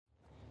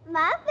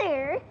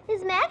Mother,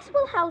 is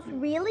Maxwell House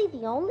really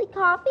the only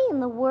coffee in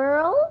the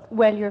world?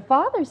 Well, your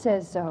father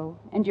says so,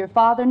 and your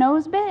father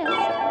knows best.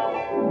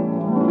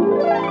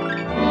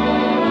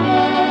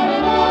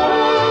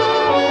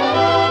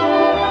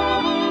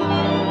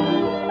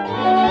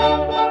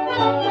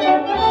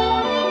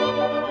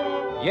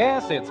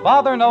 Yes, it's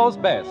Father Knows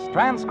Best,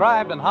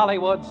 transcribed in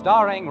Hollywood,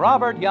 starring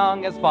Robert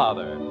Young as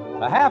father.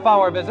 A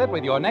half-hour visit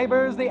with your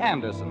neighbors, the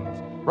Andersons,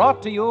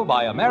 brought to you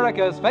by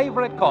America's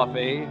favorite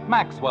coffee,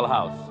 Maxwell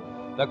House.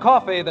 The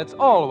coffee that's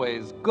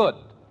always good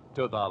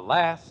to the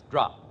last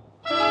drop.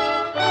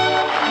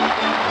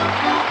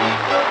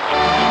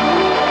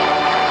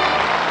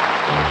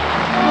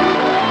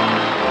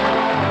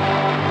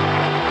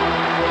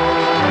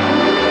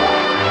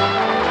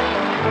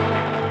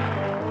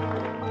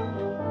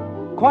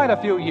 Quite a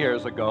few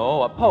years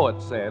ago, a poet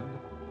said,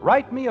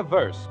 "Write me a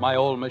verse, my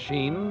old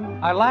machine.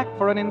 I lack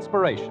for an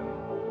inspiration.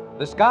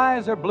 The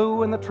skies are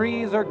blue and the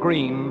trees are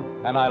green,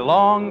 and I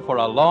long for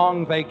a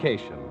long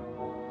vacation."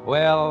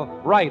 Well,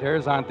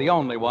 writers aren't the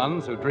only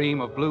ones who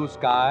dream of blue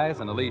skies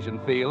and Elysian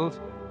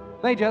fields.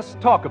 They just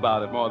talk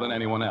about it more than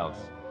anyone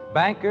else.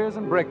 Bankers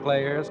and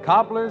bricklayers,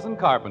 cobblers and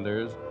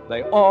carpenters,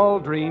 they all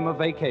dream of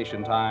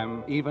vacation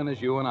time, even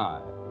as you and I.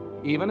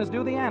 Even as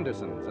do the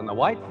Andersons in the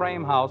white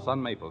frame house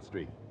on Maple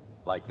Street.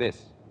 Like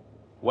this.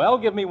 Well,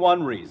 give me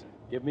one reason.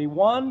 Give me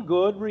one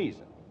good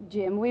reason.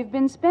 Jim, we've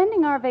been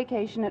spending our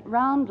vacation at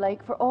Round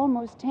Lake for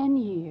almost 10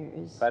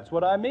 years. That's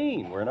what I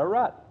mean. We're in a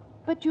rut.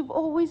 But you've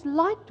always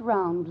liked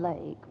Round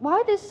Lake.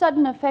 Why this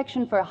sudden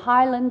affection for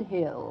Highland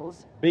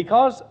Hills?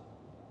 Because,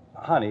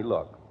 honey,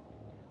 look,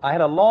 I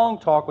had a long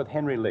talk with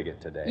Henry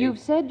Liggett today. You've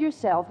said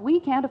yourself we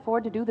can't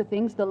afford to do the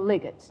things the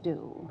Liggets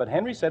do. But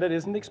Henry said it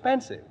isn't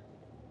expensive.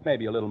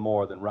 Maybe a little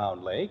more than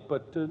Round Lake,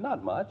 but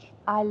not much.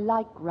 I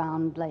like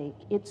Round Lake.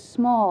 It's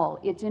small,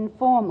 it's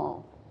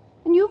informal.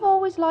 And you've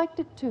always liked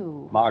it,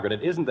 too. Margaret,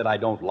 it isn't that I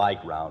don't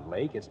like Round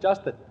Lake. It's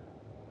just that,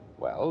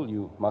 well,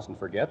 you mustn't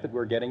forget that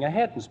we're getting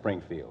ahead in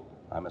Springfield.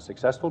 I'm a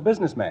successful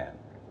businessman.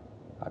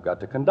 I've got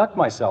to conduct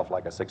myself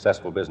like a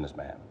successful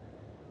businessman.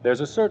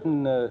 There's a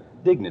certain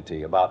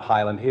dignity about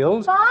Highland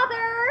Hills.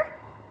 Father!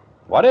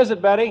 What is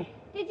it, Betty?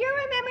 Did you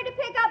remember to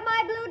pick up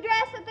my blue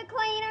dress at the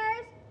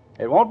cleaners?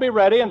 It won't be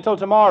ready until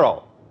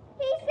tomorrow.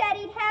 He said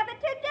he'd have it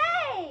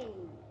today.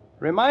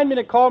 Remind me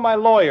to call my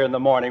lawyer in the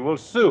morning. We'll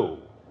sue.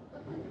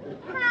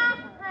 Ha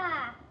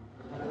ha.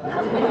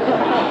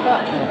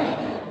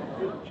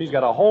 She's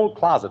got a whole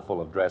closet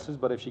full of dresses,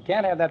 but if she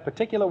can't have that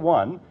particular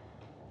one...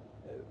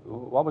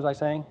 what was I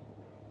saying?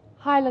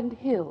 Highland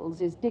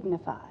Hills is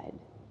dignified.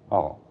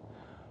 Oh.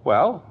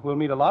 Well, we'll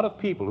meet a lot of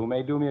people who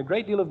may do me a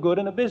great deal of good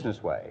in a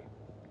business way.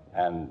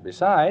 And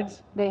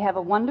besides... They have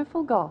a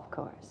wonderful golf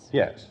course.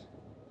 Yes.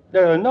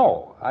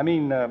 No, I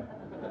mean,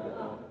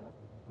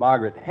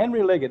 Margaret,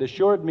 Henry Liggett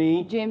assured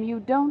me... Jim,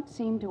 you don't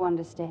seem to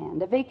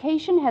understand. A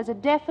vacation has a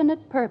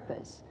definite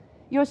purpose.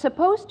 You're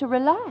supposed to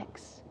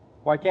relax.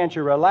 Why can't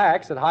you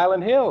relax at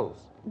Highland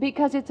Hills?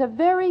 Because it's a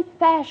very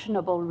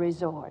fashionable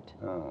resort.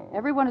 Oh.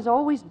 Everyone is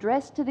always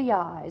dressed to the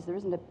eyes. There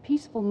isn't a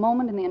peaceful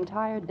moment in the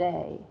entire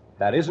day.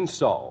 That isn't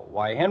so.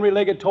 Why, Henry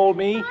Liggett told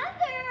me...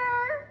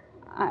 Mother!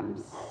 I'm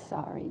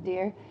sorry,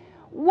 dear.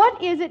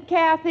 What is it,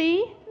 Kathy?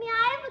 May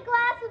I have a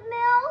glass of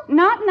milk?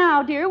 Not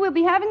now, dear. We'll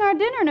be having our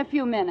dinner in a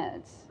few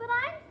minutes. But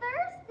I'm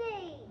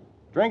thirsty.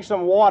 Drink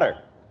some water.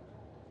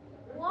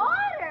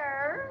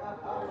 Water?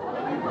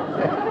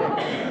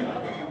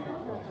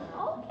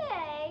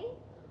 Okay.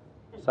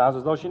 Sounds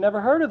as though she never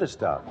heard of the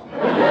stuff.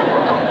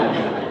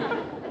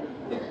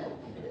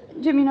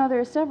 Jim, you know, there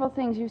are several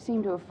things you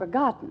seem to have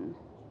forgotten.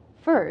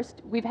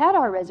 First, we've had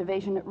our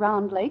reservation at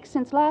Round Lake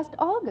since last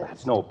August.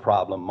 That's no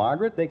problem,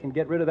 Margaret. They can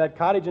get rid of that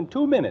cottage in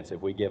 2 minutes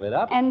if we give it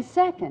up. And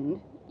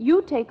second,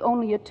 you take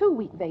only a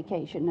 2-week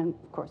vacation, and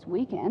of course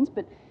weekends,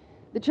 but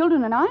the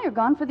children and I are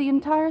gone for the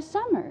entire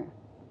summer.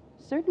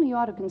 Certainly you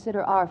ought to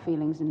consider our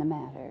feelings in the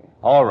matter.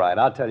 All right,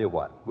 I'll tell you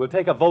what. We'll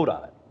take a vote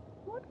on it.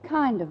 What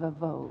kind of a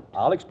vote?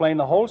 I'll explain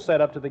the whole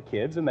setup to the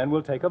kids, and then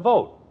we'll take a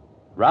vote.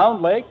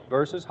 Round Lake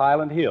versus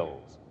Highland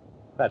Hills.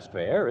 That's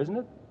fair, isn't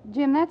it?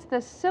 Jim, that's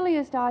the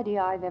silliest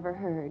idea I've ever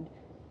heard.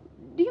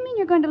 Do you mean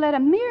you're going to let a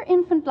mere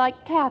infant like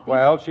Kathy...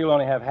 Well, she'll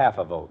only have half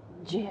a vote.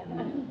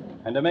 Jim.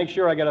 And to make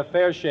sure I get a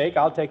fair shake,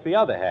 I'll take the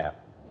other half.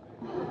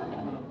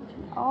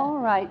 All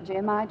right,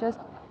 Jim. I just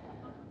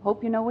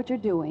hope you know what you're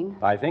doing.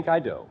 I think I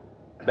do.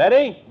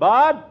 Betty,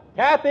 Bud,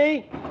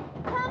 Kathy.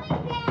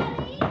 Coming,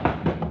 Daddy.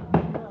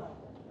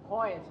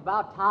 Boy, it's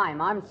about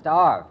time. I'm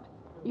starved.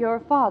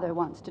 Your father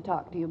wants to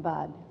talk to you,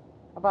 Bud.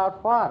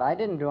 About what? I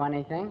didn't do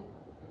anything.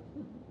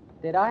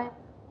 Did I?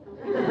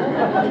 Do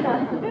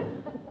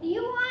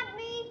you want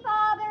me,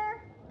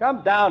 Father?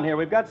 Come down here.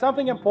 We've got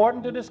something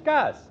important to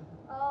discuss.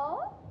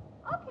 Oh?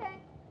 Okay.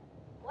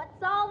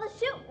 What's all the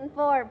shooting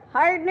for,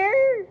 partner?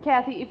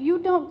 Kathy, if you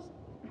don't...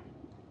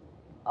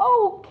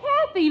 Oh,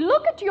 Kathy,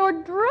 look at your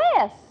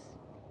dress.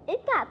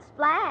 It got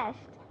splashed.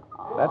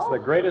 That's the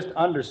greatest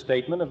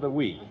understatement of the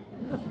week.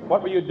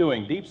 What were you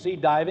doing, deep-sea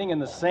diving in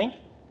the sink?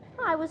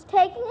 I was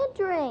taking a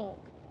drink.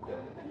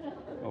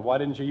 Well, why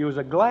didn't you use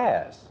a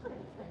glass?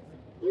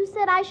 You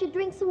said I should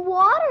drink some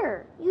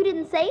water. You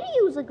didn't say to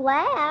use a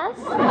glass.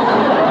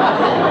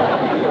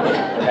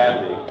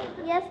 Kathy,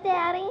 Yes,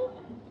 Daddy?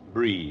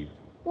 breathe.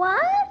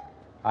 What?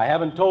 I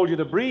haven't told you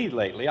to breathe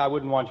lately. I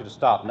wouldn't want you to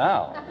stop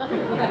now.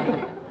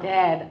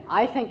 Dad,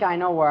 I think I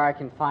know where I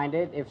can find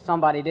it if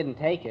somebody didn't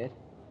take it.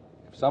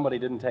 If somebody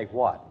didn't take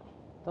what?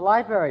 The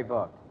library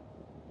book.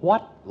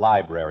 What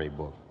library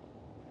book?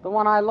 The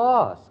one I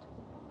lost.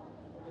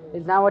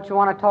 Isn't that what you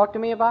want to talk to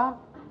me about?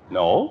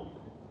 No.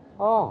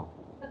 Oh.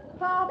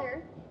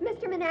 Father,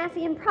 Mr.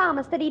 Manassian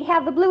promised that he'd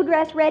have the blue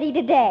dress ready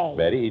today.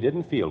 Betty, he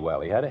didn't feel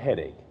well. He had a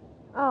headache.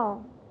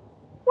 Oh.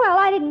 Well,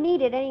 I didn't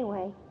need it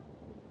anyway.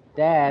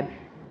 Dad,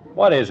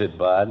 What is it,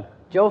 Bud?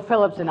 Joe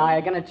Phillips and I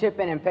are going to chip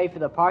in and pay for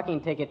the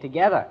parking ticket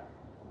together.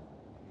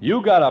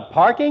 You got a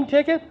parking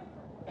ticket?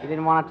 You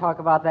didn't want to talk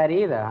about that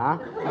either, huh?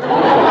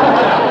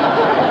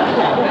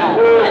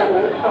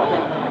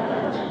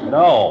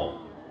 No.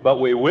 But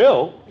we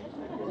will.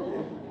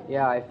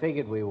 Yeah, I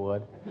figured we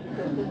would.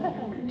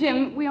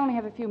 Jim, we only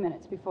have a few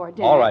minutes before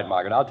dinner. All right,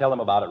 Margaret. I'll tell them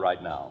about it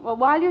right now. Well,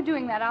 while you're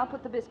doing that, I'll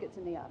put the biscuits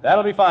in the oven.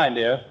 That'll be fine,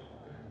 dear.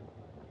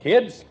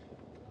 Kids,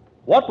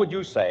 what would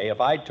you say if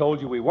I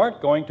told you we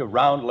weren't going to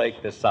Round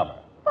Lake this summer?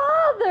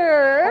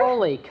 Father!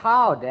 Holy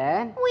cow,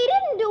 Dad. We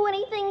didn't do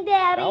anything,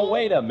 Daddy. Now,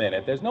 wait a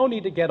minute. There's no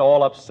need to get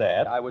all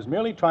upset. I was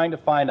merely trying to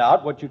find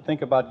out what you'd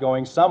think about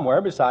going somewhere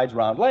besides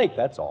Round Lake,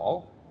 that's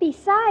all.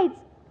 Besides,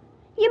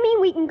 you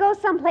mean we can go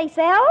someplace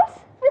else?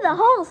 For the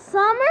whole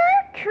summer?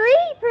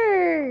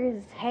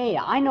 Creepers! Hey,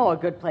 I know a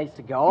good place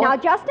to go. Now,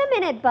 just a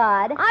minute,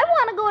 Bud. I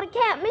want to go to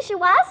Camp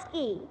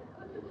Mishiwaski.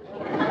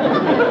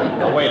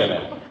 Now, wait a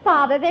minute.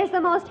 Father, there's the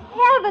most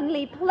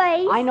heavenly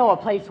place. I know a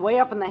place way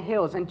up in the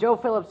hills, and Joe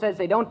Phillips says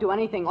they don't do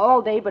anything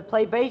all day but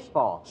play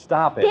baseball.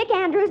 Stop it. Dick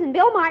Andrews and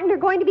Bill Martin are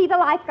going to be the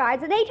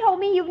lifeguards, and they told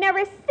me you've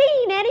never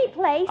seen any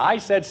place. I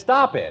said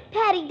stop it.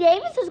 Patty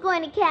Davis is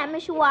going to Camp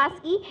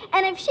Mishiwaski,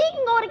 and if she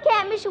can go to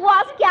Camp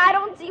Mishiwaski, I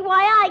don't see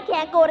why I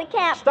can't go to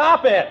Camp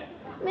Stop it.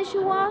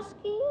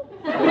 Mishiwaski.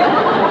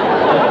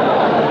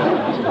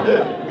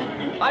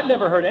 I've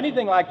never heard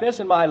anything like this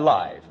in my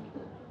life.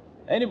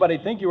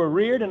 Anybody'd think you were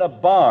reared in a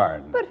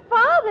barn. But,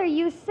 Father,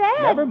 you said...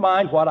 Never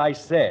mind what I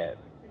said.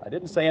 I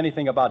didn't say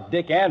anything about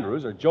Dick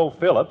Andrews or Joe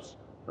Phillips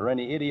or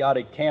any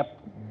idiotic Camp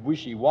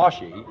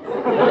Wishy-Washy.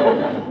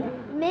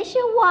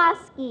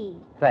 Mishiwaski.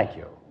 Thank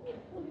you.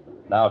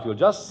 Now, if you'll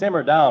just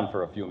simmer down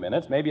for a few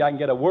minutes, maybe I can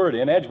get a word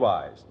in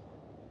edgewise.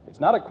 It's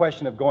not a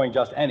question of going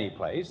just any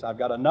place. I've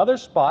got another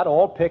spot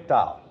all picked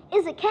out.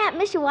 Is it Camp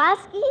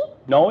Mishiwaski?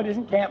 No, it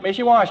isn't Camp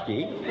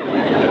Mishiwashi.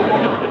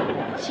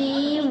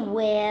 Gee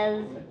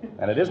whiz.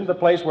 And it isn't the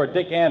place where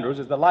Dick Andrews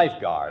is the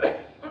lifeguard,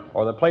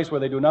 or the place where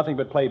they do nothing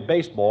but play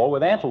baseball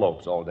with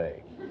antelopes all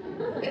day.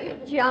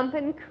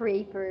 Jumping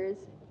creepers.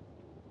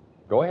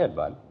 Go ahead,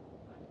 Bud.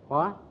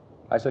 What?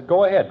 I said,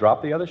 go ahead,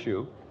 drop the other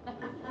shoe.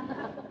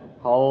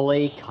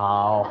 Holy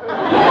cow.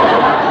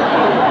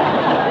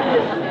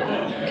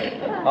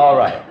 All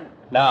right.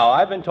 Now,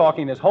 I've been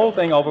talking this whole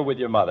thing over with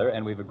your mother,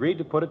 and we've agreed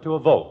to put it to a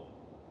vote.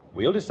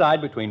 We'll decide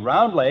between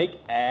Round Lake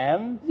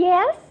and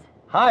Yes?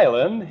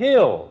 Highland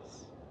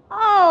Hills.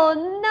 Oh,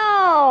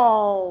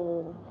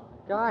 no.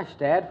 Gosh,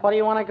 Dad, what do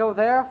you want to go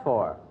there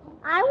for?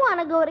 I want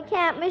to go to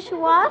Camp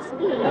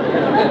Mishiwaski.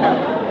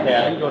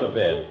 Kathy, go to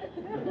bed.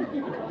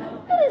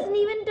 It isn't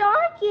even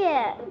dark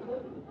yet.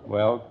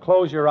 Well,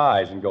 close your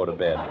eyes and go to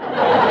bed.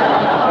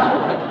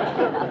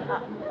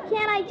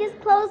 Can't I just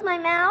close my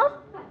mouth?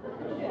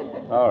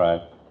 All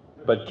right.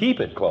 But keep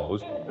it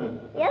closed.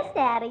 Yes,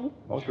 Daddy.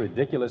 Most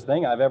ridiculous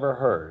thing I've ever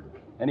heard.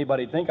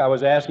 Anybody'd think I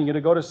was asking you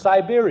to go to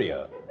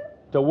Siberia,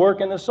 to work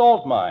in the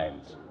salt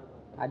mines.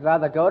 I'd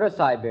rather go to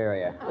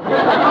Siberia.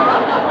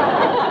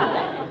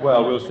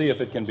 Well, we'll see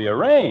if it can be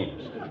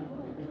arranged.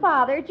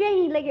 Father,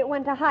 Janie Liggett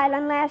went to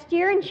Highland last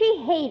year, and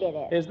she hated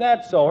it. Is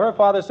that so? Her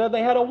father said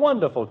they had a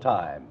wonderful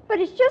time. But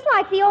it's just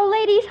like the old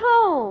lady's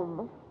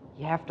home.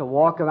 You have to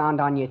walk around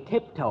on your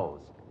tiptoes,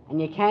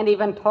 and you can't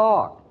even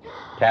talk.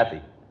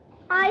 Kathy,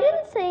 I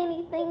didn't say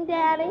anything,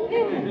 Daddy.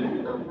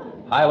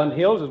 Highland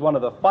Hills is one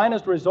of the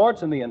finest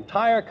resorts in the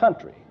entire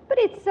country. But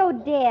it's so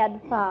dead,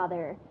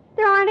 Father.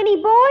 There aren't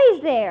any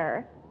boys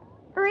there.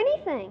 Or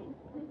anything.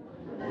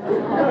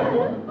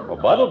 Well,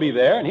 Bud will be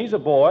there, and he's a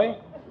boy.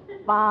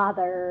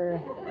 Father.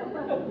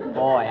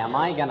 Boy, am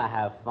I gonna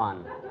have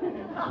fun.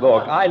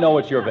 Look, I know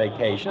it's your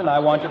vacation, and I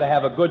want you to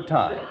have a good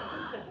time.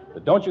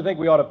 But don't you think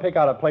we ought to pick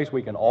out a place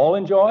we can all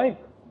enjoy?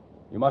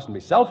 You mustn't be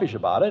selfish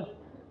about it.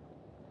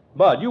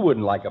 Bud, you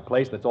wouldn't like a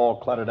place that's all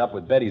cluttered up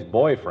with Betty's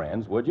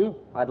boyfriends, would you?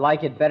 I'd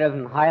like it better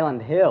than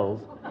Highland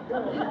Hills.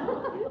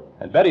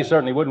 And Betty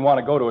certainly wouldn't want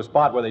to go to a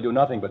spot where they do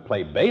nothing but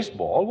play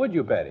baseball, would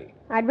you, Betty?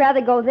 I'd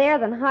rather go there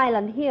than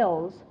Highland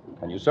Hills.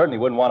 And you certainly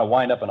wouldn't want to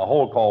wind up in a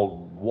hole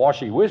called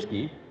washy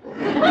whiskey.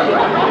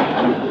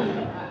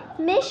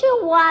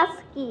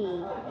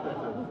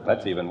 Mishiwaski.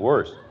 That's even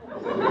worse.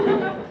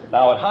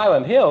 Now, at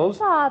Highland Hills,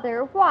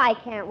 Father, why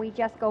can't we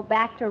just go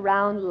back to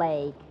Round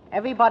Lake?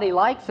 Everybody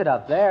likes it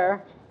up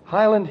there.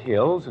 Highland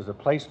Hills is a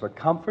place for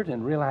comfort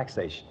and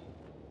relaxation.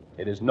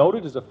 It is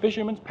noted as a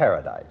fisherman's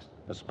paradise,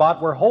 a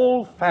spot where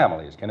whole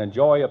families can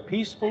enjoy a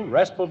peaceful,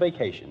 restful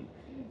vacation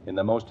in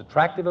the most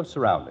attractive of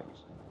surroundings.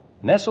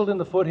 Nestled in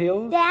the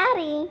foothills...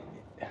 Daddy,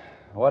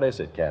 What is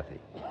it, Kathy?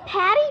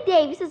 Patty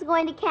Davis is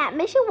going to Camp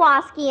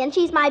Mishawaski, and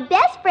she's my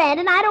best friend,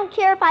 and I don't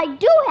care if I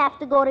do have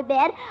to go to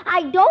bed.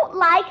 I don't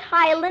like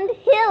Highland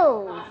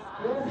Hills.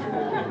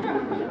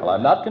 Well,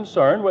 I'm not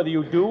concerned whether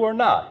you do or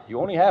not. You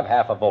only have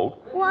half a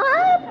vote.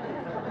 What?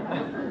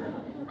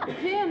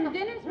 Jim,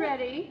 dinner's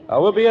ready.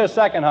 We'll be here a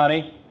second,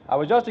 honey. I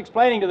was just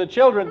explaining to the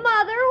children...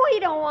 Mother, we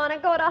don't want to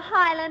go to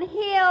Highland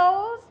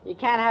Hills. You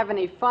can't have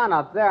any fun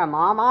up there,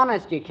 Mom.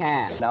 Honest, you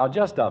can't. Now,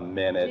 just a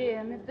minute.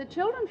 Jim, if the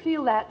children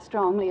feel that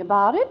strongly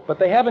about it, But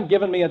they haven't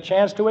given me a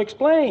chance to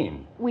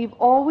explain. we've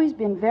always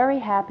been very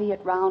happy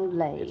at Round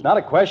Lake. It's not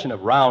a question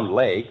of Round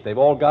Lake. They've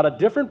all got a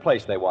different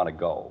place they want to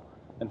go.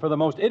 And for the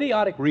most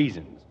idiotic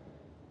reasons.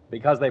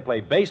 Because they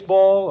play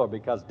baseball or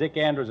because Dick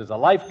Andrews is a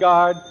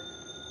lifeguard.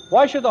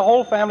 Why should the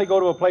whole family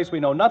go to a place we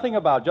know nothing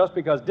about just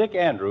because Dick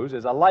Andrews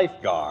is a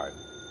lifeguard?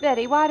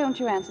 Betty, why don't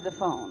you answer the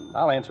phone?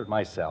 I'll answer it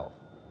myself.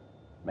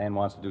 Man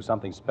wants to do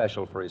something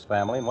special for his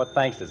family, and what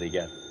thanks does he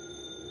get?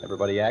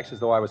 Everybody acts as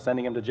though I was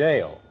sending him to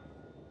jail.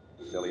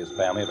 Silliest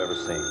family I've ever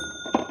seen.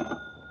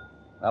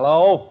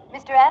 Hello?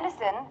 Mr.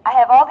 Anderson, I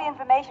have all the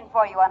information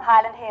for you on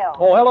Highland Hill.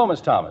 Oh, hello,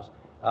 Miss Thomas.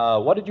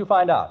 What did you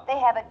find out? They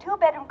have a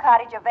 2-bedroom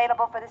cottage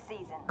available for the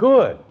season.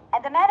 Good.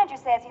 And the manager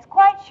says he's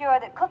quite sure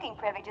that cooking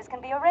privileges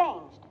can be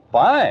arranged.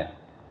 Fine.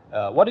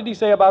 What did he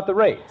say about the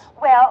rates?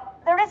 Well,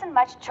 there isn't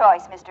much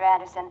choice, Mr.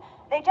 Anderson.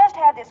 They just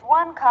have this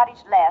one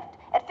cottage left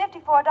at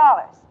 $54.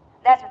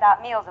 That's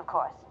without meals, of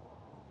course.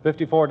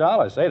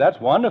 $54. Say, that's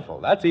wonderful.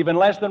 That's even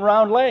less than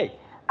Round Lake.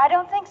 I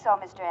don't think so,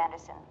 Mr.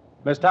 Anderson.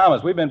 Miss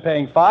Thomas, we've been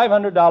paying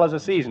 $500 a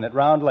season at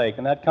Round Lake,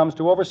 and that comes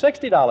to over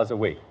 $60 a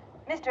week.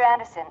 Mr.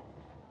 Anderson,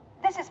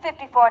 this is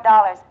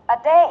 $54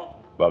 a day.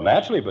 Well,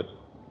 naturally, but...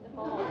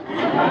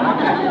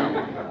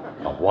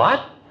 A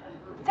what?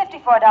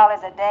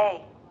 $54 a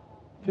day.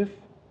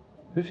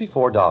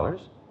 $54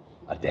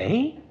 a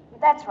day?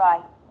 That's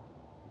right.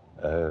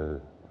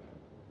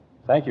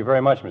 Thank you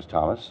very much, Miss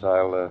Thomas.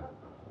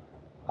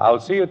 I'll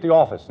see you at the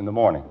office in the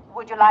morning.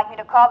 Would you like me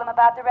to call them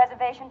about the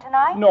reservation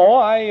tonight? No,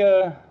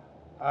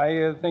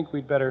 I think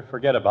we'd better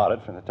forget about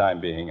it for the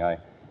time being.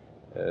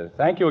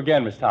 Thank you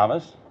again, Miss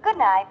Thomas. Good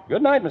night.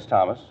 Good night, Miss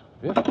Thomas.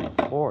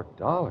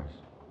 $54.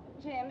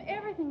 Jim,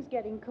 everything's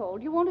getting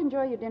cold. You won't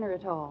enjoy your dinner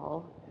at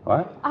all.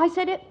 What? I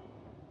said it.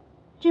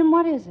 Jim,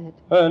 what is it?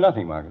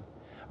 Nothing, Margaret.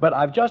 But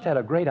I've just had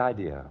a great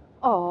idea.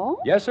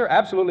 Oh? Yes, sir,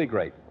 absolutely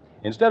great.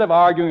 Instead of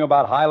arguing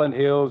about Highland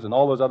Hills and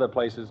all those other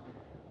places,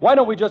 why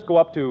don't we just go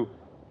up to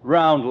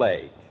Round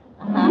Lake?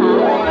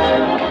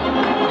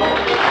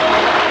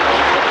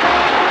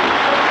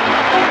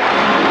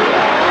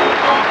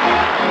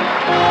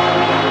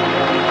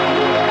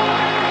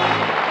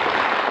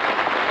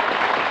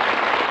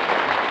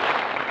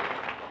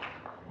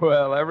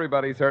 Well,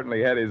 everybody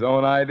certainly had his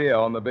own idea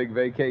on the big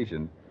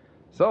vacation.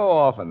 So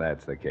often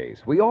that's the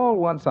case. We all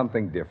want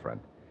something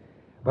different.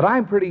 But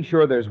I'm pretty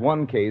sure there's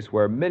one case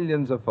where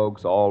millions of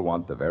folks all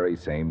want the very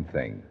same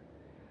thing.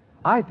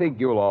 I think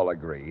you'll all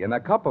agree, in a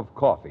cup of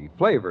coffee,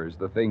 flavor's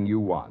the thing you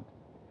want.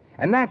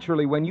 And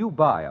naturally, when you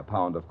buy a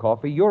pound of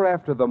coffee, you're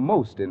after the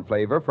most in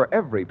flavor for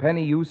every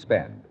penny you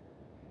spend.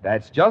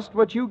 That's just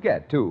what you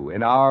get, too,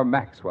 in our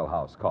Maxwell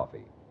House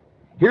coffee.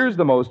 Here's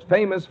the most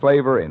famous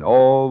flavor in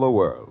all the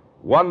world.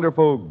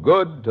 Wonderful,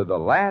 good to the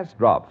last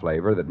drop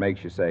flavor that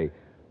makes you say,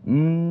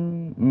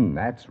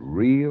 that's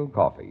real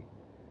coffee.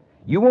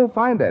 You won't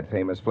find that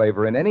famous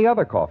flavor in any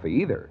other coffee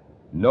either.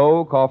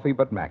 No coffee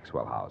but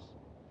Maxwell House.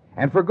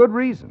 And for good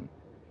reason.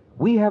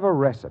 We have a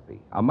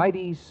recipe, a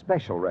mighty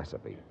special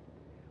recipe.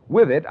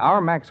 With it,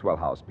 our Maxwell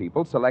House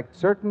people select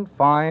certain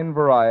fine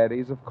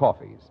varieties of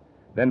coffees,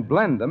 then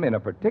blend them in a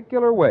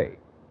particular way.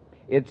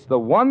 It's the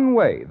one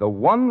way, the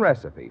one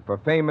recipe for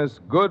famous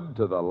good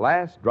to the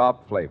last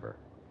drop flavor.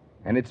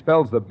 And it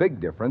spells the big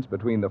difference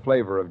between the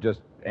flavor of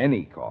just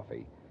any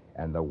coffee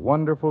and the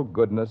wonderful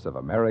goodness of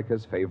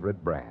America's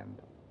favorite brand.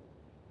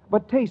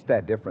 But taste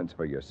that difference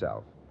for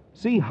yourself.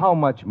 See how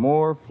much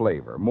more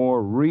flavor,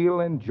 more real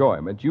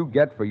enjoyment you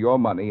get for your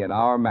money in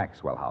our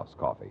Maxwell House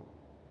coffee.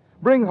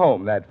 Bring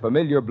home that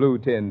familiar blue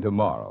tin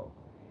tomorrow.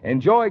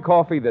 Enjoy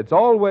coffee that's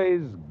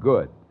always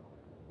good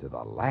to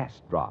the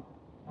last drop.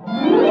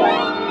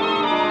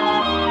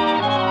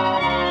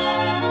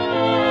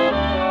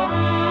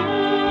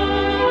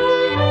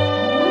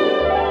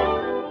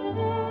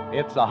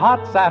 It's a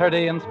hot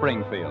Saturday in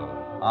Springfield.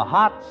 A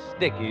hot,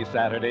 sticky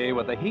Saturday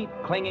with the heat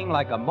clinging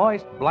like a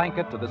moist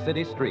blanket to the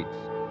city streets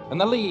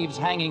and the leaves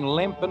hanging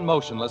limp and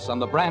motionless on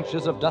the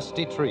branches of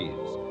dusty trees.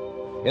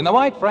 In the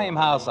white frame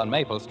house on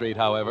Maple Street,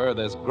 however,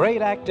 there's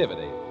great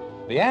activity.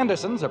 The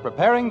Andersons are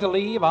preparing to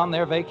leave on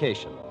their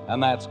vacation,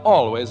 and that's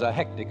always a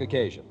hectic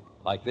occasion,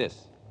 like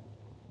this.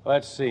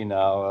 Let's see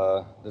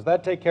now. Does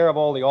that take care of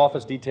all the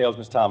office details,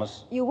 Miss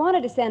Thomas? You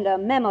wanted to send a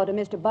memo to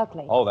Mr.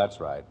 Buckley. Oh, that's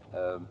right.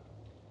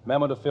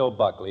 Memo to Phil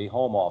Buckley,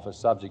 home office,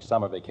 subject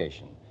summer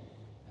vacation.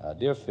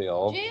 Dear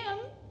Phil... Jim?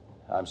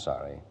 I'm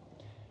sorry.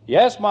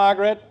 Yes,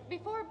 Margaret.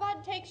 Before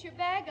Bud takes your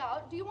bag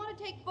out, do you want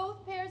to take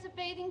both pairs of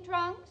bathing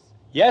trunks?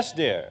 Yes,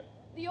 dear.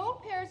 The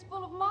old pair is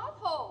full of moth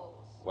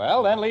holes.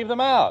 Well, then leave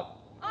them out.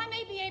 I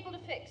may be able to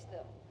fix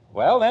them.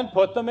 Well, then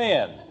put them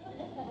in.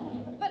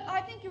 But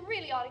I think you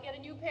really ought to get a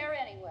new pair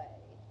anyway.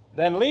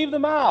 Then leave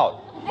them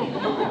out.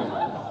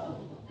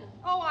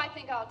 Oh, I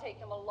think I'll take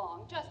them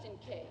along, just in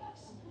case.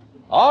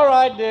 All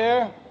right,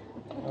 dear.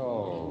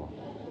 Oh.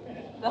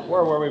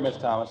 Where were we, Miss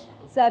Thomas?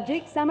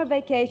 Subject, summer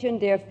vacation,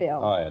 dear Phil.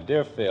 Oh, yeah.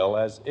 Dear Phil,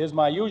 as is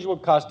my usual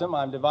custom,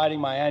 I'm dividing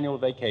my annual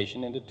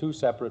vacation into 2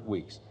 separate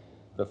weeks,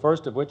 the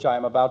first of which I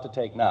am about to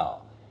take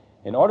now.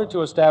 In order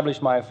to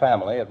establish my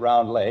family at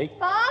Round Lake...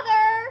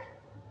 Father!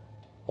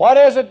 What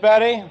is it,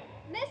 Betty? Mr.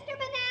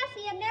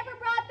 Manasseh never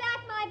brought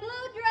back my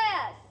blue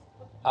dress.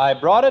 I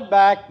brought it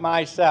back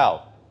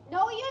myself.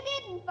 No, you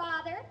didn't,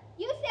 Father.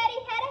 You said he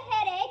had a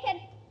headache and...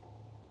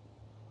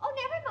 Oh,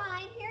 never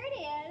mind. Here it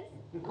is.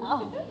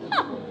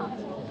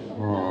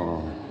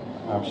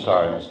 I'm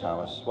sorry, Miss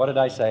Thomas. What did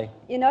I say?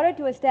 In order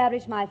to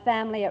establish my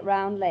family at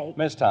Round Lake.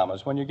 Miss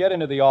Thomas, when you get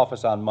into the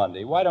office on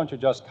Monday, why don't you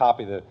just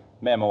copy the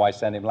memo I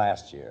sent him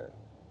last year?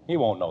 He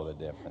won't know the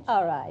difference.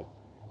 All right.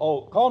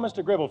 Oh, call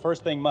Mr. Gribble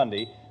first thing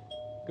Monday.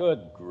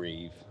 Good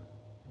grief.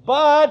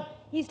 Bud!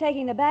 He's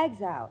taking the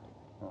bags out.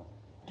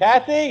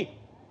 Kathy!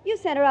 You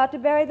sent her out to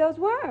bury those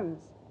worms.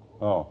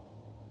 Oh.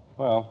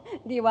 Well,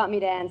 Do you want me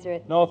to answer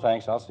it? no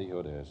thanks. I'll see who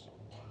it is.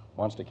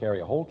 Wants to carry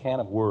a whole can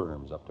of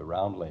worms up to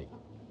Round Lake.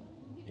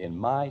 In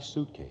my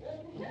suitcase.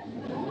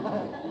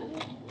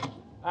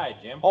 Hi,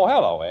 Jim. Oh,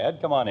 hello, Ed.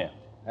 Come on in.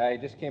 I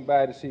just came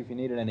by to see if you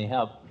needed any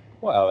help.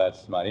 Well,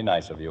 that's mighty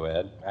nice of you,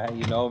 Ed.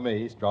 You know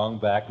me, strong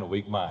back and a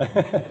weak mind.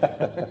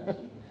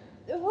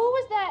 Who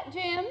was that,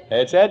 Jim?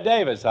 It's Ed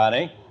Davis,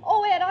 honey.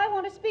 Oh, Ed, I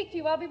want to speak to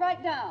you. I'll be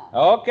right down.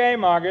 Okay,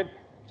 Margaret.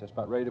 Just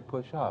about ready to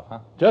push off, huh?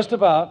 Just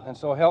about. And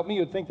so help me,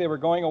 you'd think they were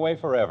going away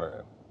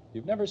forever.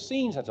 You've never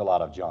seen such a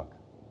lot of junk.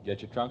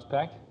 Get your trunks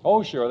packed?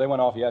 Oh, sure, they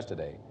went off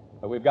yesterday.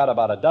 But we've got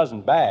about a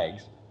dozen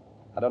bags.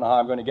 I don't know how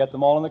I'm going to get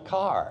them all in the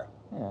car.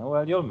 Yeah,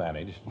 well, you'll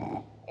manage.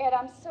 Ed,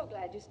 I'm so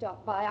glad you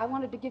stopped by. I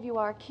wanted to give you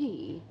our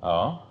key.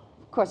 Oh?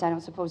 Of course, I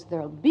don't suppose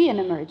there'll be an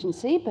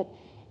emergency, but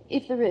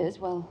if there is,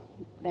 well,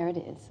 there it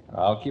is.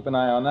 I'll keep an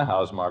eye on the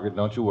house, Margaret.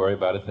 Don't you worry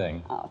about a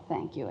thing. Oh,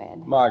 thank you,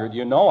 Ed. Margaret,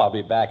 you know I'll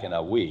be back in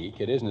a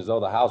week. It isn't as though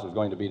the house was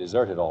going to be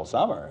deserted all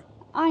summer.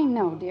 I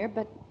know, dear,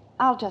 but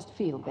I'll just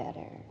feel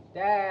better.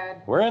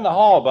 Dad. We're in the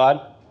hall,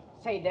 Bud.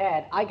 Say,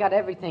 Dad, I got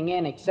everything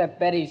in except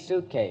Betty's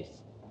suitcase.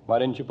 Why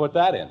didn't you put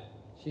that in?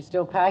 She's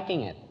still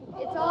packing it.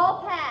 It's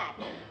all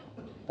packed.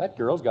 That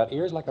girl's got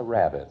ears like a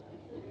rabbit.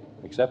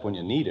 Except when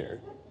you need her.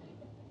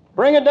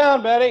 Bring it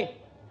down, Betty.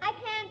 I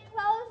can't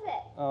close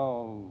it.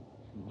 Oh,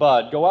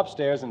 Bud, go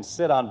upstairs and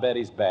sit on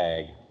Betty's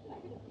bag.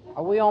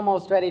 Are we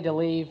almost ready to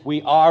leave?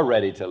 We are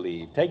ready to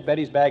leave. Take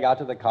Betty's bag out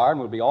to the car and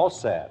we'll be all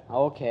set.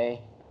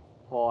 Okay.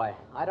 Boy,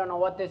 I don't know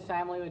what this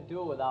family would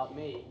do without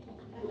me.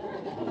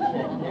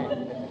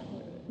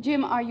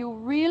 Jim, are you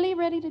really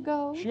ready to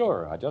go?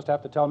 Sure, I just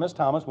have to tell Miss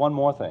Thomas one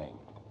more thing.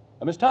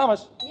 Miss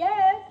Thomas?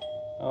 Yes?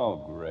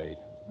 Oh, great.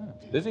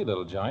 It's a busy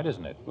little joint,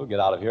 isn't it? We'll get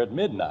out of here at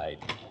midnight.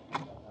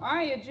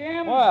 Hiya,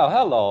 Jim. Well,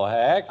 hello,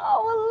 Hack.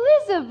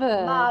 Oh,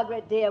 Elizabeth.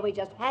 Margaret, dear, we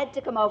just had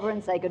to come over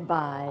and say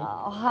goodbye.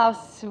 Oh, how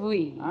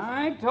sweet.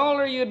 I told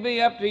her you'd be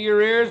up to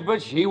your ears,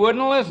 but she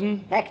wouldn't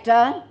listen.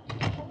 Hector?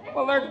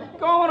 Well, they're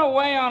going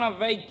away on a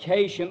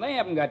vacation. They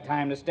haven't got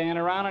time to stand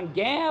around and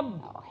gab.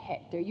 Oh,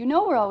 Hector, you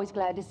know we're always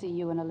glad to see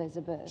you and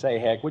Elizabeth. Say,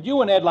 Heck, would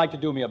you and Ed like to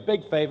do me a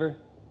big favor?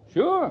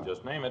 Sure.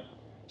 Just name it.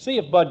 See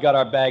if Bud got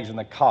our bags in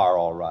the car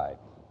all right.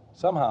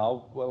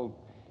 Somehow, well,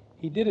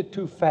 he did it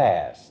too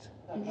fast.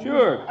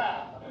 Sure.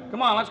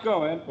 Come on, let's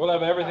go, Ed. We'll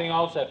have everything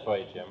all set for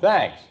you, Jim.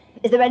 Thanks.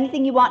 Is there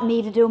anything you want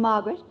me to do,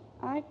 Margaret?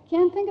 I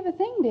can't think of a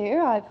thing,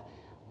 dear. I've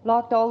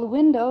locked all the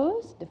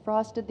windows,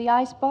 defrosted the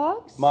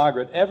icebox.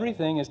 Margaret,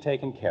 everything is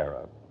taken care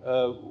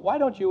of. Why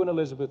don't you and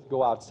Elizabeth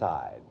go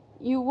outside?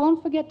 You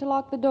won't forget to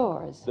lock the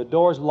doors. The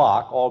doors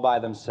lock all by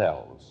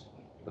themselves.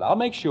 But I'll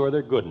make sure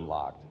they're good and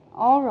locked.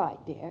 All right,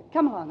 dear.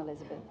 Come along,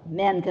 Elizabeth.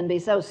 Men can be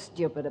so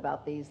stupid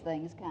about these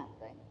things, can't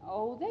they?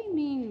 Oh, they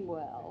mean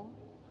well.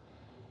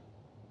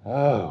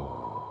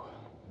 Oh.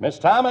 Miss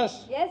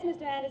Thomas? Yes,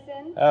 Mr.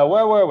 Anderson?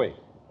 Where were we?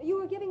 You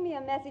were giving me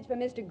a message for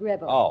Mr.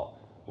 Gribble. Oh,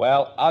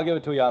 well, I'll give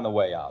it to you on the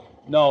way out.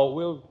 No,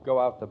 we'll go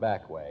out the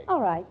back way. All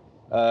right.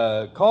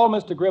 Call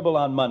Mr. Gribble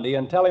on Monday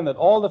and tell him that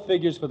all the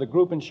figures for the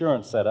group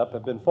insurance setup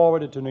have been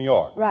forwarded to New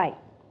York. Right.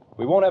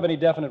 We won't have any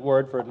definite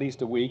word for at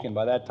least a week, and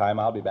by that time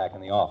I'll be back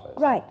in the office.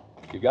 Right.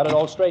 You've got it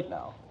all straight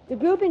now. The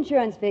group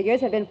insurance figures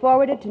have been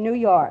forwarded to New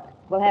York.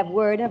 We'll have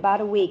word in about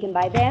a week, and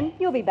by then,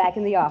 you'll be back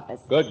in the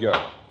office. Good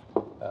girl.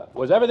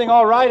 Was everything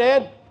all right,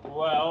 Ed?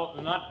 Well,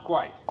 not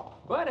quite.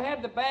 Bud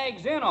had the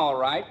bags in all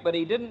right, but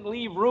he didn't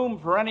leave room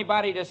for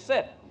anybody to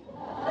sit.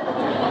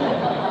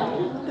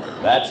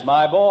 That's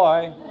my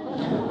boy.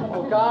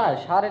 Oh,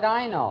 gosh, how did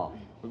I know?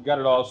 We've got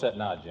it all set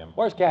now, Jim.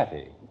 Where's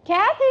Kathy?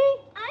 Kathy?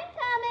 I'm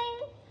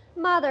coming.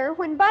 Mother,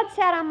 when Bud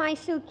sat on my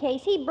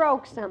suitcase, he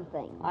broke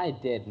something. I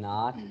did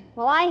not.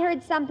 Well, I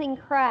heard something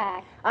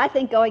crack. I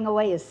think going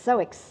away is so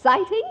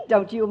exciting,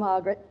 don't you,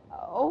 Margaret?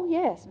 Oh,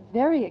 yes,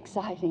 very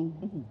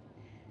exciting.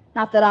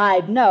 Not that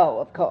I'd know,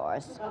 of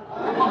course.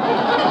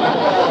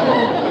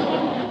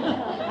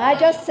 I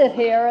just sit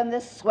here in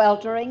this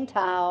sweltering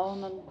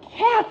town and...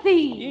 Kathy!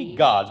 Ye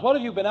gods, what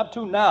have you been up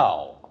to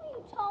now?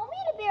 You told me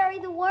to bury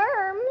the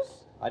worms.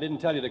 I didn't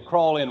tell you to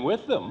crawl in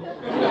with them.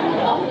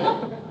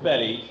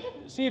 Betty,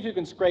 see if you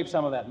can scrape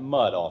some of that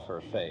mud off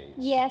her face.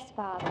 Yes,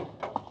 Father.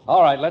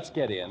 All right, let's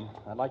get in.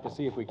 I'd like to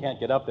see if we can't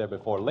get up there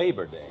before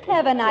Labor Day.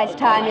 Have a nice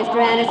time, Mr.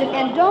 Anderson,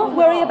 and don't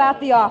worry about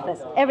the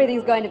office.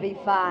 Everything's going to be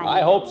fine.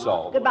 I hope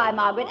so. Goodbye,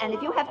 Margaret, and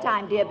if you have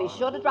time, dear, be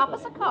sure to drop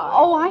us a card.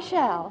 Oh, I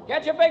shall.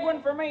 Catch a big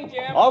one for me,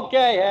 Jim.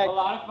 Okay, Heck. A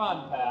lot of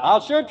fun, pal. I'll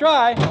sure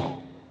try.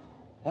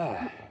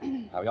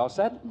 Are we all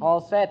set?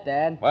 All set,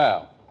 Dad.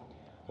 Well,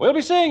 we'll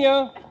be seeing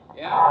you.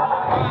 Yeah.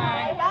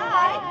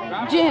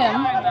 Bye.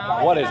 Jim.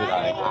 What is it,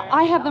 honey?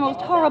 I have the most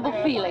horrible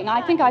feeling.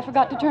 I think I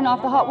forgot to turn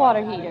off the hot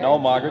water heater. No,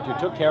 Margaret, you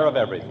took care of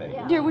everything.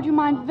 Dear, would you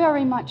mind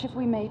very much if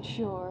we made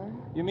sure?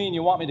 You mean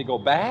you want me to go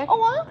back?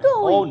 Oh, I'm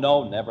going. Oh,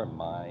 no, never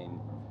mind.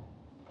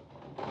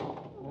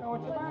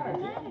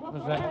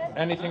 Was there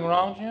anything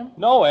wrong, Jim?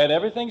 No, Ed,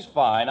 everything's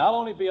fine. I'll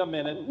only be a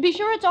minute. Be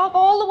sure it's off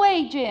all the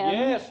way, Jim.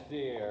 Yes,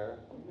 dear.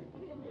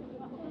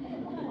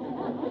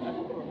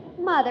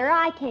 Mother,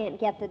 I can't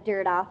get the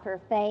dirt off her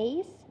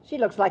face. She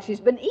looks like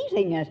she's been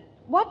eating it.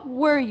 What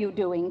were you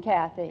doing,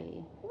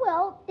 Kathy?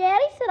 Well,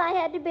 Daddy said I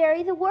had to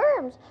bury the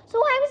worms, so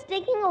I was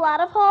digging a lot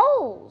of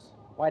holes.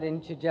 Why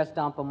didn't you just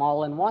dump them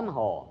all in one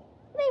hole?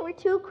 They were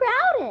too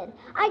crowded.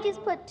 I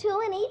just put 2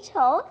 in each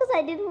hole because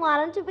I didn't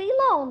want them to be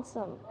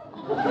lonesome.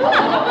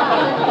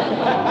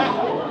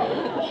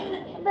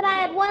 But I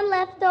had one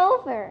left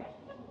over.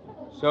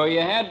 So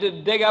you had to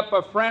dig up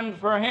a friend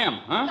for him,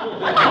 huh?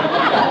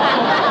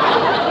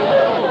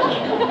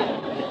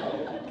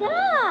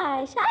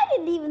 Gosh, I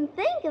didn't even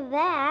think of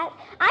that.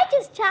 I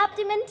just chopped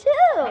him in 2.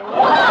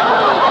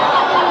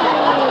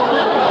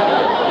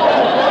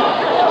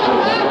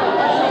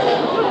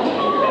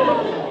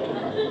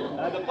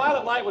 The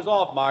pilot light was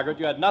off, Margaret.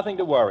 You had nothing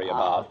to worry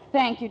about.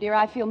 Thank you, dear.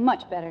 I feel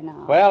much better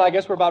now. Well, I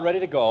guess we're about ready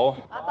to go.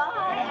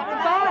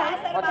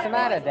 What's the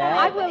matter, Dad?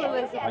 I will,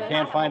 Elizabeth. I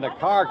can't find the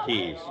car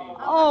keys.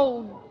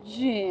 Oh,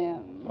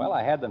 Jim. Well,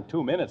 I had them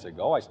 2 minutes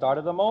ago. I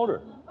started the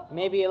motor.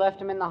 Maybe you left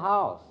them in the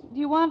house. Do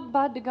you want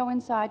Bud to go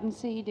inside and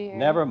see, dear?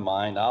 Never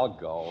mind. I'll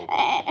go.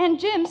 And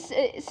Jim, see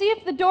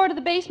if the door to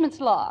the basement's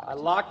locked. I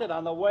locked it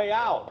on the way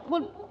out.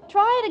 Well,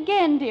 try it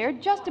again, dear,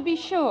 just to be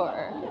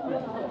sure.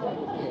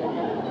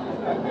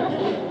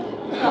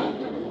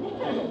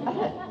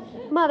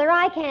 Mother,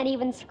 I can't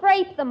even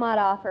scrape the mud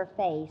off her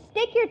face.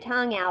 Stick your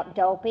tongue out,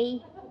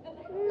 Dopey.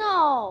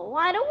 No,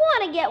 I don't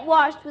want to get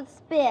washed with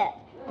spit.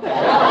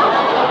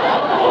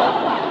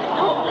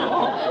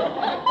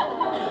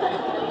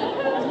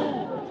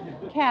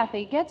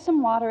 Kathy, get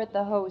some water at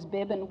the hose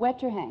bib and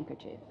wet your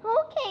handkerchief.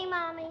 Okay,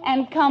 Mommy.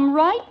 And come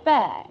right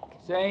back.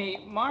 Say,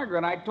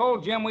 Margaret, I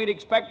told Jim we'd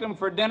expect him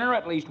for dinner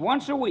at least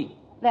once a week.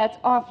 That's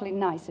awfully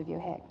nice of you,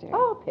 Hector.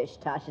 Oh,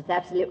 pish-tosh, it's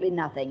absolutely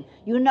nothing.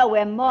 You know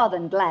we're more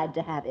than glad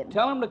to have him.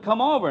 Tell him to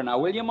come over now,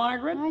 will you,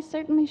 Margaret? I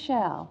certainly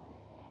shall.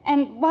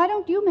 And why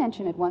don't you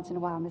mention it once in a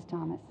while, Miss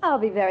Thomas? I'll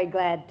be very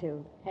glad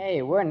to.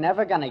 Hey, we're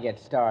never gonna get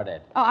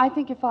started. Oh, I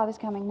think your father's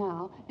coming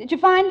now. Did you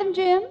find them,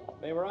 Jim?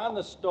 They were on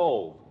the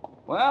stove.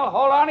 Well,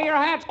 hold on to your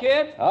hats,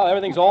 kids. Oh,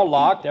 everything's all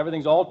locked,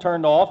 everything's all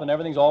turned off, and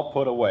everything's all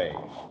put away.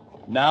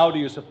 Now, do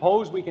you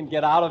suppose we can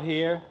get out of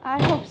here? I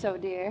hope so,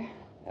 dear.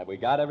 Have we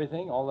got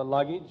everything? All the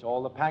luggage,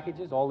 all the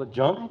packages, all the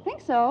junk? I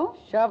think so.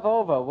 Shove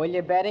over, will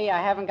you, Betty?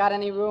 I haven't got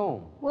any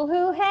room. Well,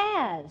 who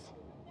has?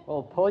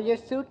 Well, pull your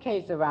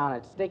suitcase around.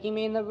 It's sticking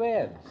me in the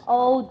ribs.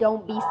 Oh,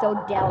 don't be so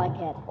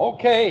delicate.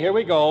 Okay, here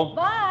we go.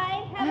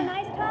 Bye. Have a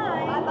nice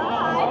time.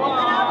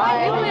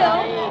 You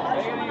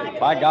will.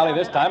 By golly,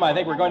 this time I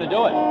think we're going to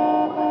do it.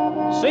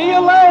 See you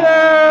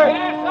later!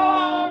 Yeah, so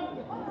long.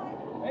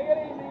 Take it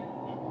easy.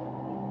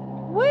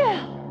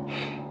 Well,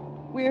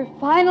 we're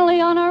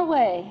finally on our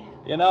way.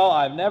 You know,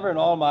 I've never in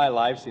all my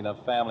life seen a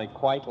family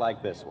quite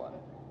like this one.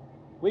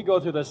 We go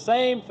through the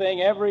same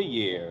thing every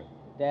year.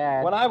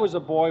 Dad. When I was a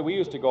boy, we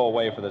used to go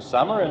away for the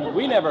summer, and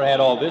we never had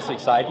all this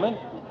excitement.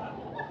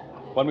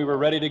 When we were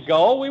ready to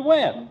go, we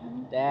went.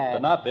 Dad.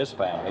 But not this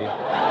family.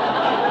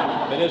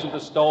 If it isn't the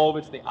stove,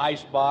 it's the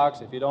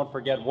icebox. If you don't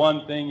forget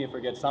one thing, you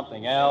forget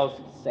something else.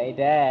 Say,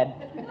 Dad,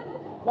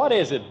 What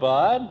is it,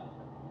 Bud?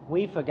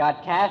 we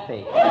forgot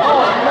Kathy.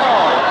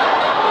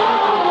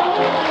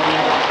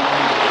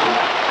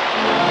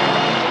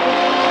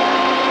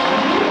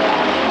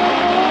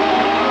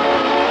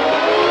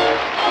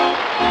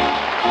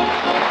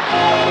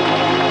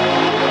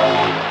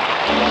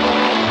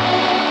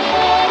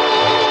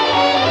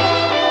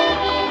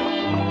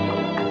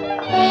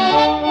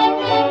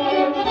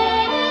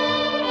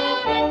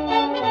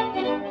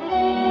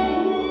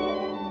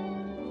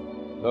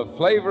 The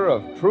flavor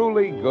of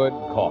truly good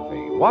coffee.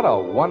 What a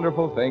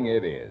wonderful thing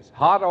it is,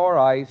 hot or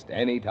iced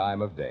any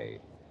time of day.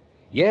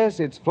 Yes,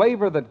 it's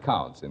flavor that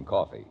counts in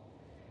coffee.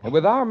 And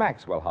with our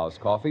Maxwell House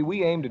coffee,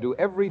 we aim to do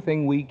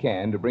everything we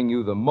can to bring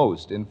you the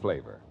most in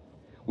flavor.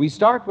 We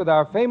start with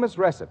our famous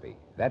recipe.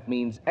 That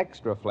means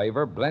extra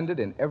flavor blended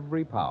in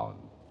every pound.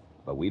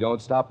 But we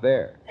don't stop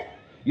there.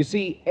 You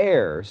see,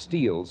 air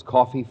steals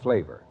coffee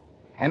flavor.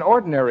 And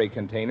ordinary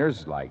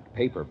containers, like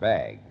paper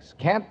bags,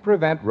 can't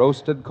prevent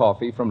roasted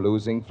coffee from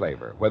losing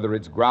flavor, whether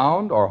it's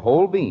ground or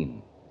whole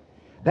bean.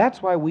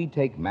 That's why we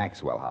take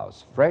Maxwell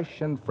House,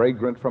 fresh and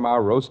fragrant from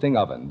our roasting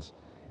ovens,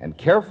 and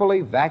carefully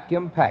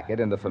vacuum pack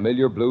it in the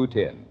familiar blue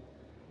tin.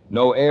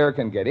 No air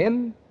can get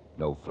in,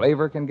 no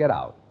flavor can get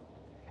out.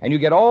 And you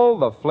get all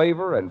the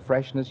flavor and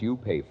freshness you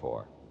pay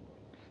for.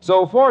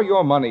 So for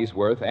your money's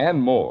worth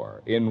and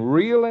more, in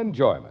real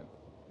enjoyment,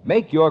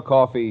 make your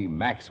coffee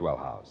Maxwell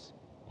House.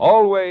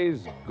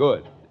 Always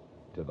good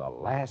to the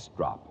last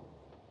drop.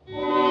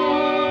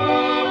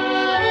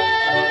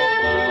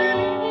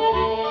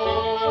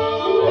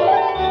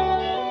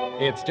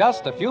 It's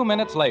just a few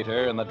minutes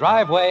later in the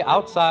driveway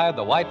outside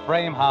the white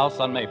frame house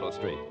on Maple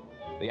Street.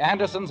 The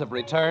Andersons have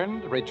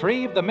returned,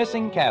 retrieved the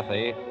missing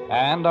Kathy,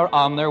 and are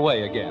on their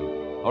way again.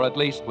 Or at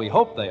least we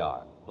hope they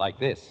are, like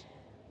this.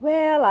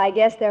 Well, I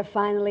guess they're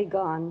finally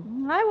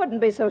gone. I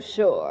wouldn't be so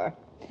sure.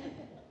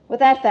 With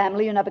that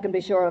family, you never can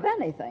be sure of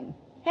anything.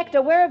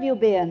 Hector, where have you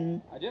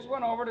been? I just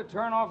went over to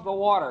turn off the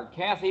water.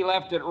 Kathy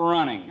left it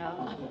running.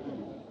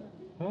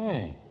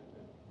 Hey,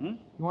 you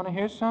want to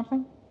hear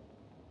something?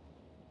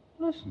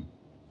 Listen.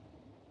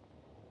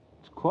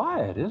 It's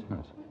quiet, isn't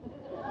it?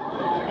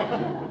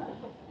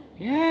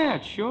 Yeah,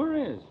 it sure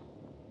is.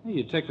 Hey,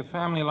 you take a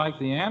family like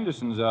the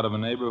Andersons out of a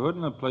neighborhood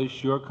and the place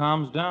sure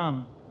calms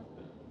down.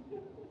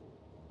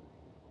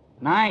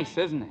 Nice,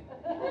 isn't it?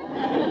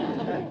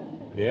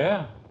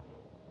 Yeah,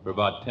 for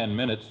about 10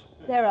 minutes.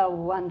 They're a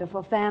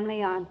wonderful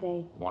family, aren't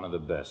they? One of the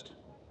best.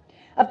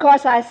 Of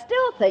course, I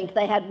still think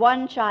they had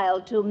one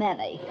child too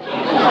many.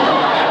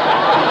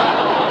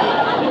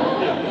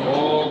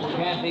 Oh,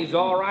 Kathy's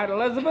all right,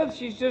 Elizabeth.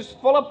 She's just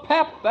full of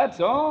pep,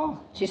 that's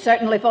all. She's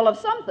certainly full of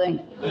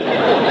something.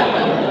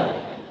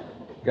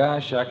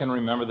 Gosh, I can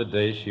remember the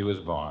day she was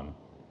born.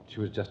 She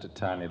was just a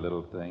tiny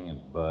little thing,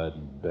 and Bud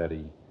and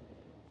Betty.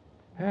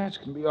 It's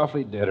going to be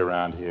awfully dead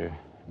around here.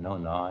 No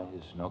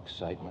noise, no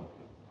excitement.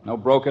 No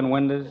broken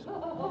windows?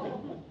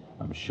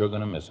 I'm sure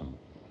going to miss them.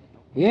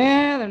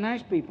 Yeah, they're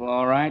nice people,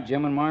 all right,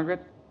 Jim and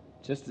Margaret.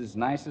 Just as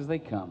nice as they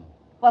come.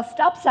 Well,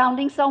 stop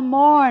sounding so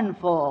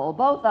mournful,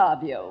 both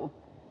of you.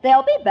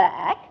 They'll be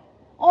back,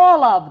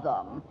 all of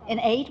them, in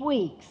 8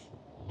 weeks.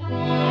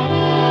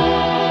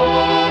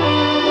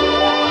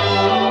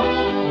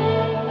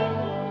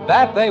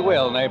 That they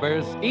will,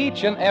 neighbors,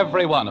 each and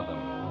every one of them.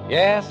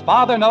 Yes,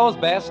 Father Knows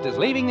Best is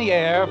leaving the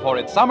air for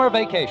its summer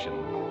vacation,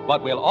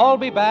 but we'll all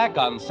be back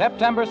on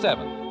September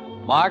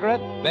 7th.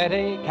 Margaret,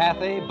 Betty,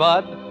 Kathy,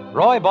 Bud,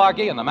 Roy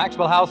Bargy and the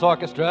Maxwell House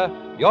Orchestra,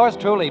 yours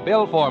truly,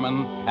 Bill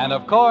Foreman, and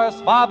of course,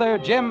 Father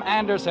Jim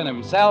Anderson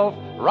himself,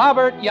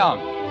 Robert Young.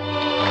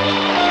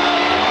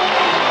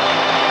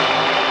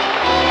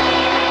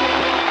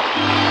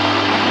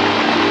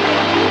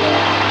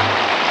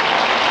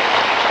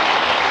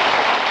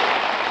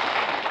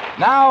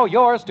 Now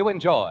yours to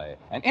enjoy,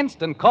 an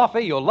instant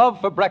coffee you'll love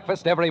for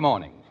breakfast every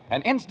morning.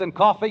 An instant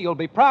coffee you'll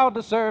be proud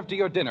to serve to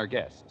your dinner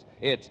guests.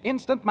 It's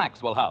Instant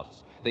Maxwell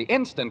House, the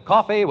instant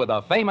coffee with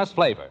a famous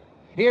flavor.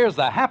 Here's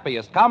the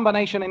happiest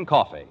combination in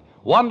coffee.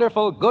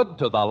 Wonderful, good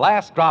to the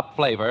last drop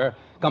flavor,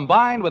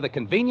 combined with the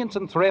convenience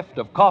and thrift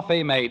of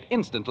coffee made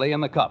instantly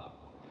in the cup.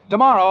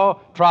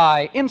 Tomorrow,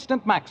 try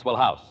Instant Maxwell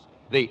House,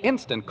 the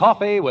instant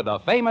coffee with a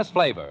famous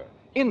flavor.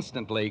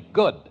 Instantly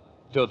good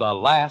to the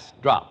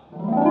last drop.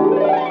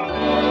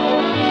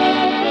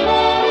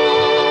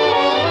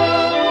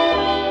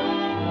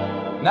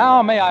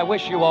 Now may I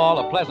wish you all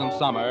a pleasant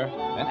summer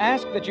and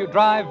ask that you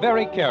drive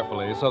very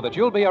carefully so that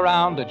you'll be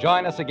around to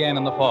join us again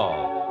in the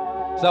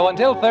fall. So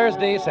until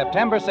Thursday,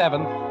 September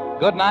 7th,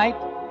 good night,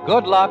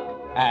 good luck,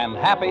 and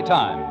happy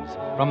times.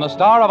 From the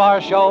star of our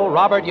show,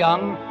 Robert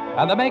Young,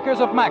 and the makers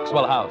of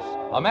Maxwell House,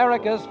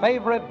 America's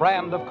favorite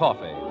brand of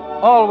coffee.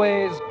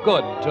 Always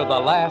good to the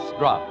last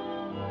drop.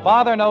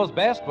 Father Knows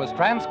Best was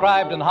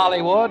transcribed in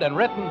Hollywood and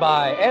written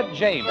by Ed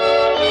James.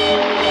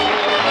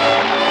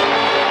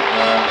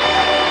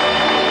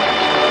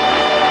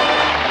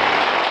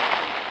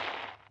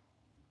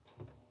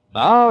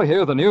 Now,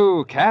 hear the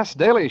new Cass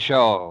Daly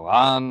Show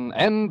on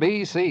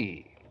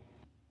NBC.